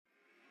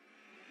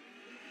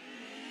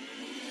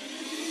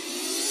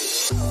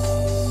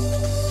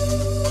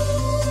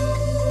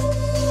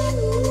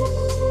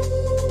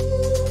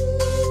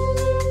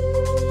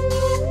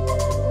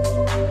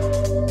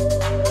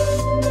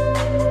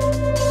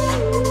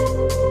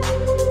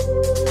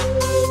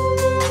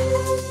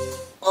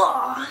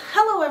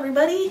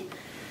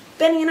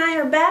Benny and I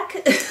are back.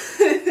 No,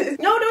 don't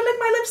lick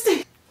my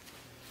lipstick.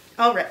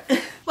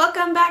 Alright.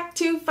 Welcome back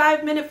to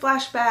 5-Minute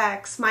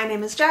Flashbacks. My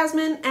name is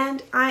Jasmine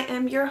and I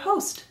am your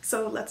host.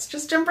 So let's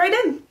just jump right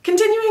in.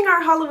 Continuing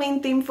our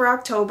Halloween theme for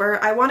October,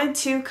 I wanted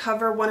to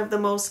cover one of the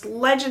most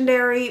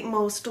legendary,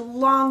 most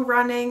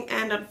long-running,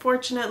 and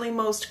unfortunately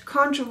most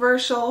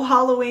controversial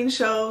Halloween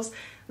shows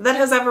that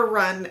has ever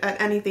run at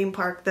any theme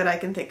park that I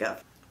can think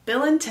of.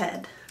 Bill and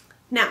Ted.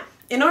 Now,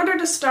 in order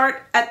to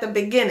start at the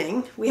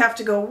beginning, we have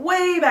to go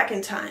way back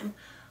in time.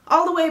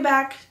 All the way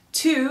back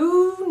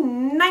to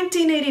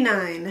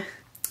 1989.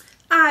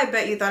 I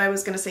bet you thought I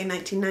was going to say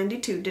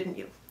 1992, didn't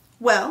you?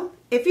 Well,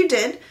 if you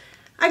did,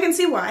 I can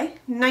see why.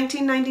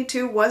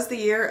 1992 was the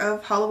year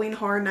of Halloween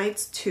Horror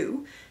Nights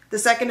 2, the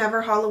second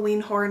ever Halloween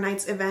Horror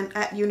Nights event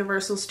at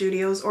Universal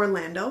Studios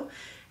Orlando,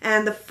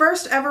 and the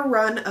first ever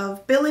run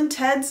of Bill and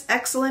Ted's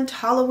Excellent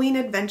Halloween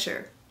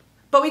Adventure.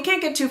 But we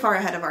can't get too far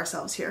ahead of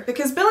ourselves here,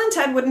 because Bill and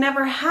Ted would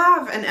never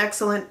have an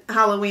excellent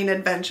Halloween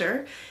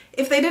adventure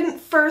if they didn't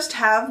first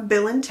have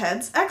Bill and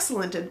Ted's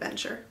Excellent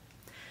Adventure.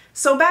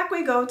 So back we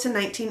go to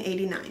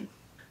 1989.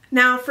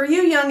 Now, for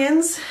you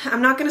youngins,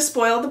 I'm not going to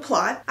spoil the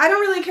plot. I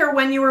don't really care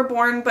when you were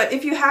born, but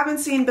if you haven't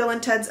seen Bill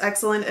and Ted's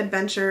Excellent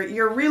Adventure,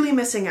 you're really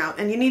missing out,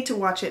 and you need to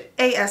watch it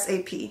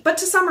ASAP. But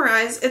to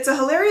summarize, it's a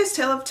hilarious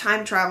tale of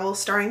time travel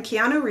starring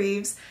Keanu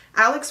Reeves,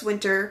 Alex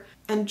Winter,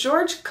 and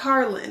George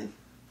Carlin.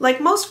 Like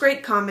most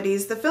great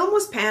comedies, the film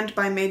was panned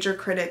by major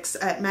critics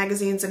at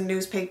magazines and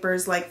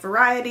newspapers like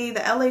Variety, the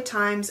LA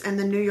Times, and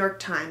the New York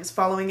Times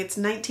following its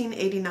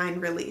 1989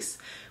 release,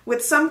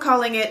 with some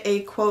calling it a,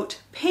 quote,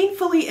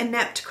 painfully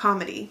inept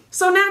comedy.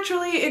 So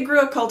naturally, it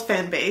grew a cult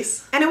fan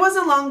base, and it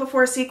wasn't long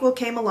before a sequel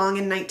came along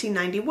in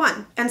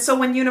 1991. And so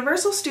when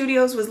Universal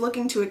Studios was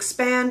looking to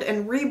expand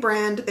and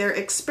rebrand their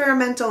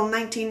experimental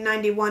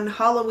 1991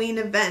 Halloween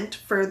event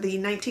for the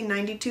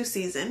 1992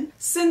 season,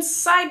 since,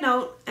 side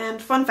note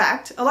and fun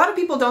fact, a lot of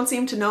people don't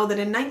seem to know that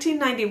in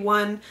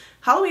 1991,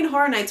 Halloween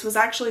Horror Nights was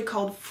actually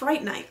called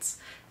Fright Nights.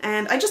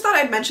 And I just thought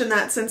I'd mention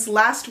that since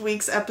last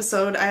week's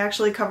episode I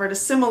actually covered a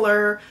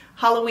similar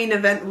Halloween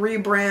event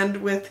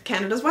rebrand with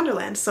Canada's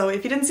Wonderland. So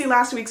if you didn't see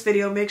last week's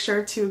video, make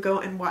sure to go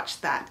and watch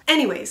that.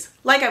 Anyways,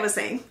 like I was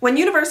saying, when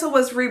Universal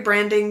was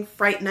rebranding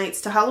Fright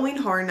Nights to Halloween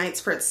Horror Nights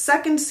for its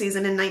second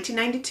season in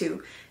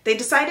 1992, they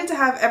decided to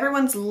have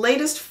everyone's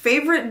latest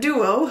favorite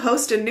duo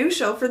host a new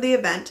show for the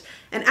event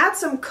and add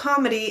some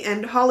comedy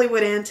and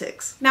Hollywood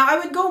antics. Now, I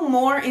would go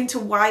more into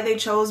why they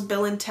chose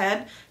Bill and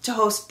Ted to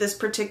host this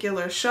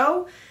particular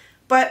show,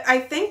 but I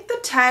think the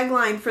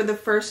tagline for the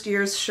first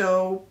year's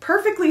show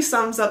perfectly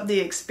sums up the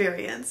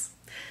experience.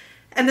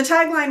 And the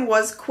tagline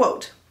was,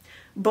 quote,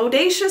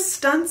 bodacious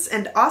stunts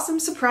and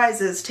awesome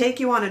surprises take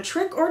you on a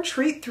trick or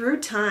treat through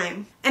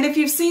time. And if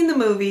you've seen the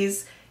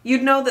movies,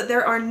 you'd know that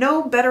there are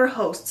no better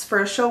hosts for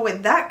a show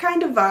with that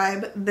kind of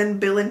vibe than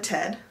Bill and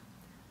Ted.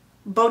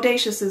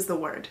 Bodacious is the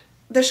word.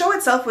 The show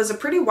itself was a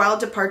pretty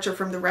wild departure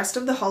from the rest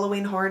of the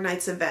Halloween Horror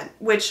Nights event,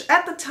 which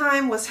at the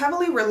time was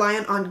heavily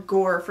reliant on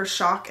gore for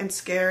shock and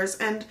scares,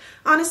 and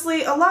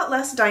honestly, a lot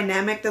less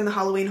dynamic than the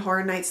Halloween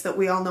Horror Nights that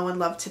we all know and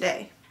love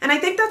today. And I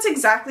think that's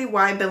exactly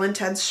why Bill and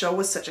Ted's show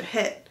was such a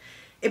hit.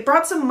 It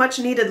brought some much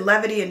needed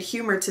levity and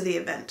humor to the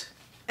event,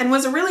 and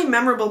was a really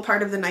memorable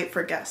part of the night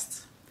for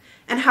guests.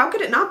 And how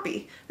could it not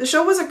be? The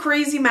show was a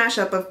crazy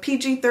mashup of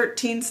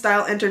PG-13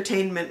 style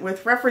entertainment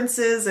with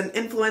references and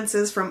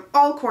influences from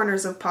all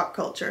corners of pop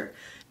culture.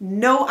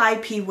 No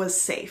IP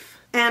was safe.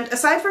 And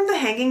aside from the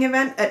hanging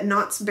event at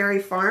Knott's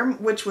Berry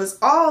Farm, which was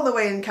all the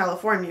way in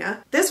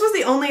California, this was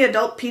the only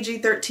adult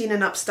PG-13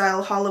 and up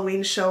style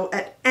Halloween show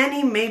at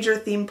any major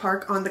theme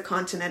park on the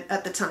continent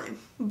at the time.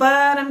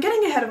 But I'm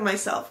getting ahead of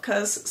myself,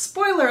 cause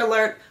spoiler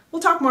alert,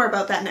 we'll talk more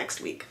about that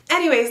next week.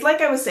 Anyways, like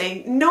I was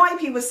saying, no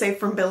IP was safe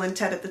from Bill and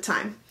Ted at the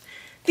time.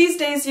 These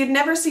days, you'd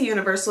never see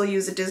Universal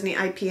use a Disney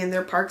IP in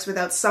their parks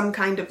without some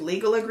kind of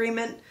legal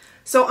agreement.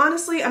 So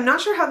honestly, I'm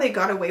not sure how they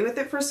got away with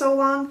it for so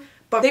long,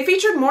 but they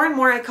featured more and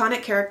more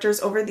iconic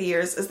characters over the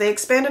years as they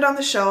expanded on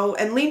the show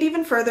and leaned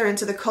even further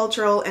into the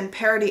cultural and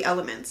parody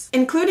elements,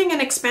 including an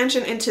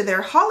expansion into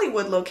their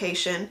Hollywood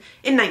location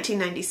in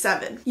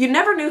 1997. You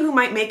never knew who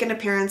might make an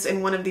appearance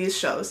in one of these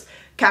shows.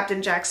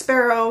 Captain Jack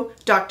Sparrow,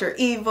 Dr.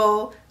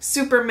 Evil,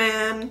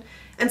 Superman,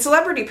 and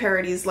celebrity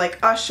parodies like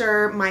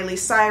Usher, Miley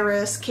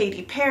Cyrus,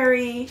 Katy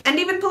Perry, and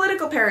even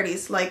political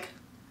parodies like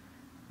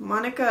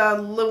Monica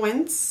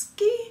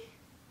Lewinsky?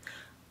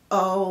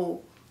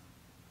 Oh.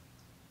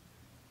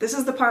 This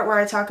is the part where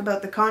I talk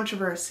about the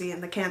controversy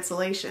and the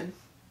cancellation.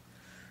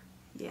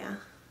 Yeah.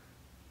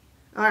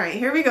 Alright,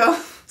 here we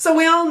go. So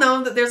we all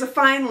know that there's a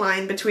fine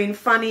line between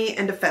funny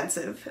and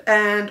offensive.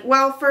 And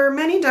while for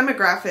many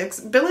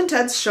demographics, Bill and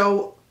Ted's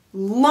show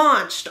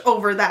launched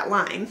over that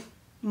line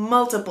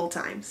multiple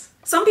times.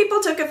 Some people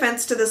took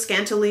offense to the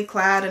scantily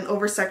clad and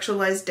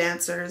over-sexualized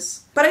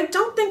dancers, but I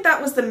don't think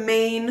that was the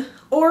main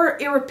or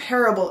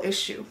irreparable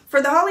issue.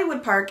 For the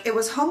Hollywood park, it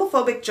was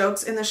homophobic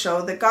jokes in the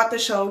show that got the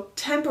show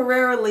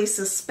temporarily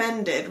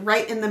suspended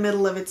right in the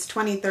middle of its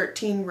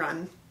 2013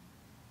 run.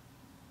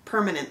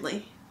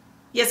 Permanently.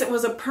 Yes, it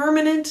was a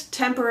permanent,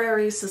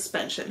 temporary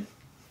suspension.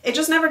 It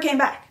just never came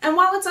back. And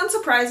while it's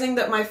unsurprising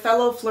that my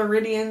fellow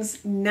Floridians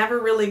never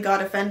really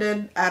got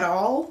offended at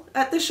all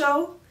at the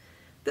show,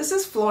 this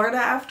is Florida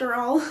after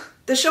all.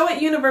 The show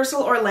at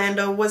Universal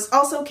Orlando was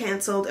also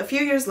cancelled a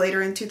few years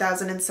later in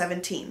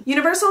 2017.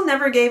 Universal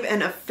never gave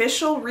an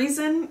official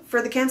reason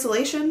for the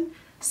cancellation,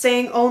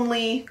 saying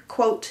only,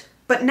 quote,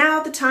 "But now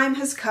the time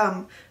has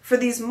come for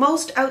these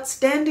most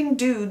outstanding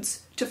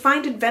dudes to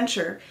find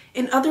adventure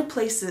in other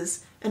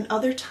places and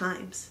other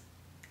times."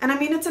 And I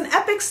mean, it's an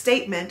epic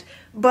statement,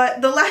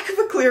 but the lack of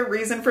a clear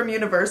reason from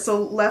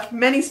Universal left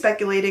many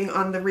speculating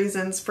on the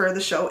reasons for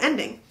the show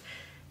ending.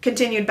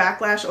 Continued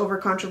backlash over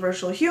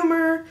controversial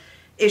humor,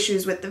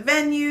 issues with the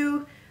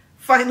venue,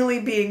 finally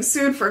being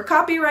sued for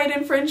copyright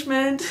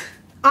infringement.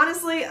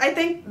 Honestly, I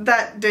think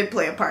that did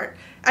play a part.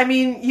 I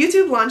mean,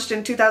 YouTube launched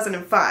in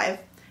 2005,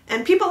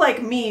 and people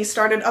like me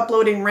started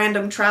uploading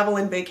random travel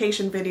and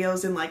vacation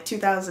videos in like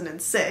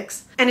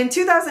 2006. And in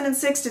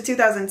 2006 to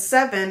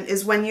 2007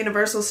 is when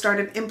Universal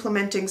started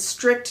implementing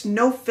strict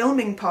no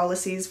filming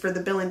policies for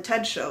the Bill and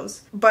Ted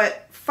shows.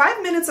 But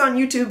 5 minutes on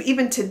YouTube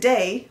even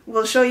today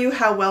will show you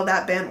how well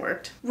that ban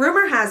worked.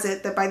 Rumor has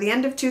it that by the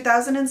end of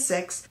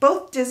 2006,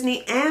 both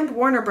Disney and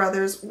Warner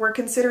Brothers were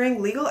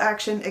considering legal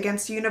action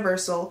against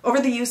Universal over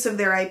the use of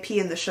their IP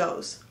in the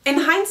shows. In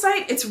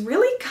hindsight, it's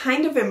really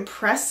kind of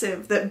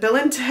impressive that Bill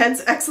and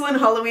Ted's Excellent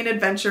Halloween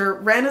Adventure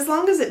ran as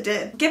long as it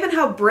did, given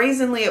how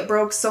brazenly it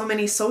broke so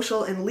many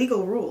social and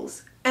legal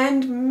rules.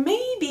 And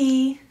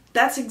maybe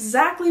that's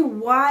exactly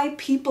why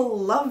people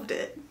loved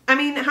it. I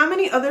mean, how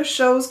many other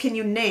shows can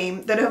you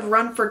name that have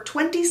run for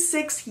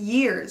 26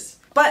 years?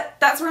 But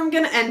that's where I'm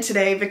gonna end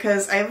today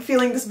because I have a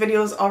feeling this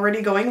video is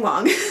already going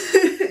long.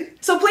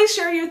 So please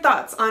share your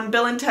thoughts on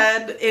Bill and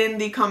Ted in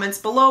the comments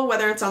below,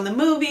 whether it's on the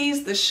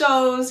movies, the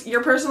shows,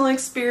 your personal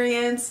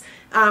experience.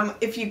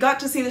 If you got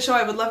to see the show,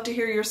 I would love to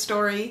hear your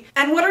story.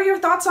 And what are your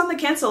thoughts on the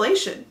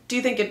cancellation? Do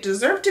you think it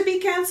deserved to be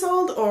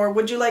canceled, or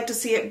would you like to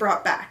see it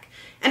brought back?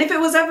 And if it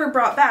was ever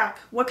brought back,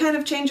 what kind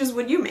of changes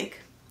would you make?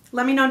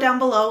 Let me know down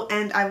below,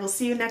 and I will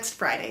see you next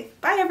Friday.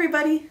 Bye,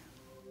 everybody!